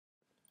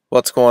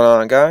What's going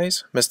on,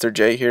 guys? Mr.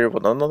 J here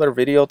with another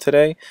video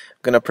today.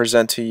 I'm going to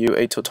present to you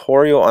a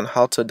tutorial on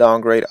how to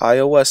downgrade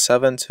iOS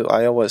 7 to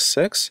iOS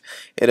 6.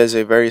 It is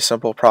a very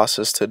simple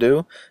process to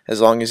do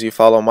as long as you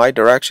follow my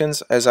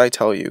directions as I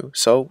tell you.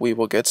 So we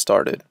will get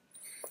started.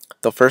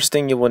 The first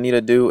thing you will need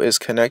to do is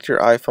connect your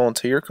iPhone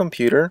to your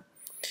computer,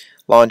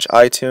 launch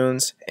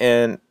iTunes,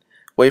 and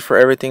wait for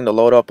everything to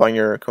load up on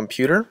your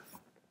computer.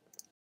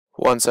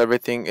 Once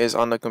everything is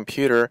on the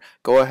computer,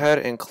 go ahead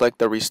and click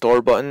the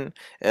restore button,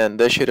 and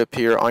this should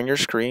appear on your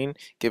screen,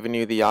 giving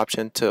you the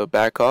option to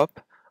back up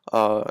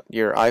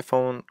your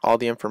iPhone, all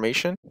the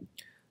information.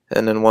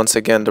 And then once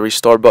again, the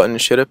restore button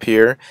should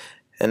appear,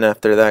 and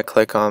after that,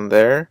 click on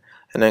there,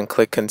 and then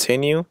click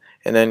continue,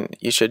 and then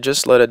you should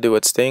just let it do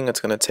its thing.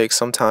 It's going to take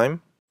some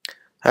time.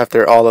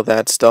 After all of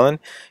that's done,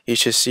 you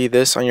should see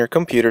this on your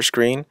computer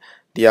screen,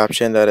 the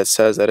option that it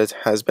says that it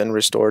has been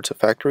restored to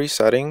factory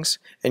settings,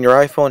 and your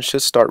iPhone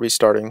should start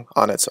restarting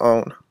on its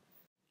own.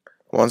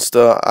 Once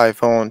the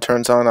iPhone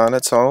turns on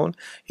its own,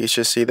 you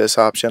should see this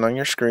option on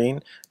your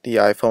screen, the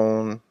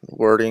iPhone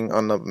wording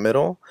on the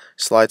middle,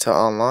 slide to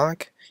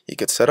unlock. You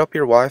could set up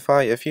your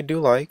Wi-Fi if you do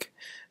like,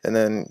 and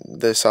then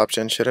this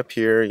option should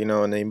appear,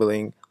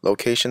 enabling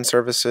location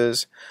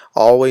services.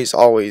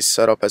 Always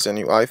set up as a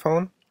new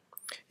iPhone.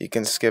 You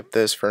can skip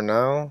this for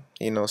now,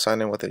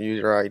 sign in with a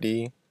user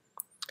ID,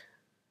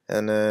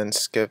 and then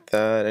skip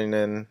that, and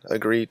then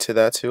agree to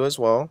that too as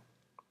well.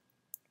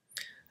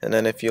 And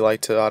then if you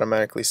like to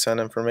automatically send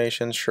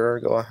information, sure,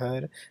 go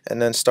ahead, and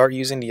then start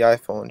using the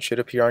iPhone. It should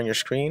appear on your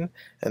screen,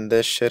 and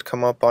this should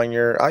come up on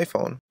your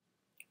iPhone.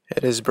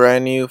 It is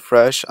brand new,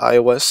 fresh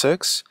iOS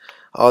 6.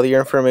 All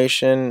your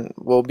information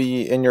will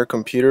be in your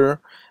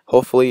computer.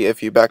 Hopefully,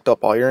 if you backed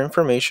up all your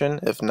information.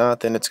 If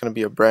not, then it's going to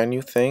be a brand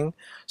new thing.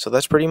 So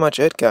that's pretty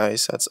much it,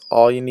 guys. That's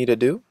all you need to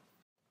do.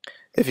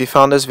 If you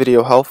found this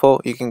video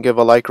helpful, you can give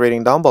a like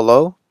rating down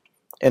below.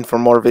 And for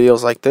more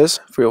videos like this,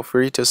 feel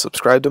free to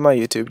subscribe to my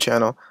YouTube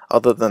channel.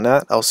 Other than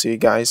that, I'll see you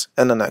guys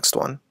in the next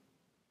one.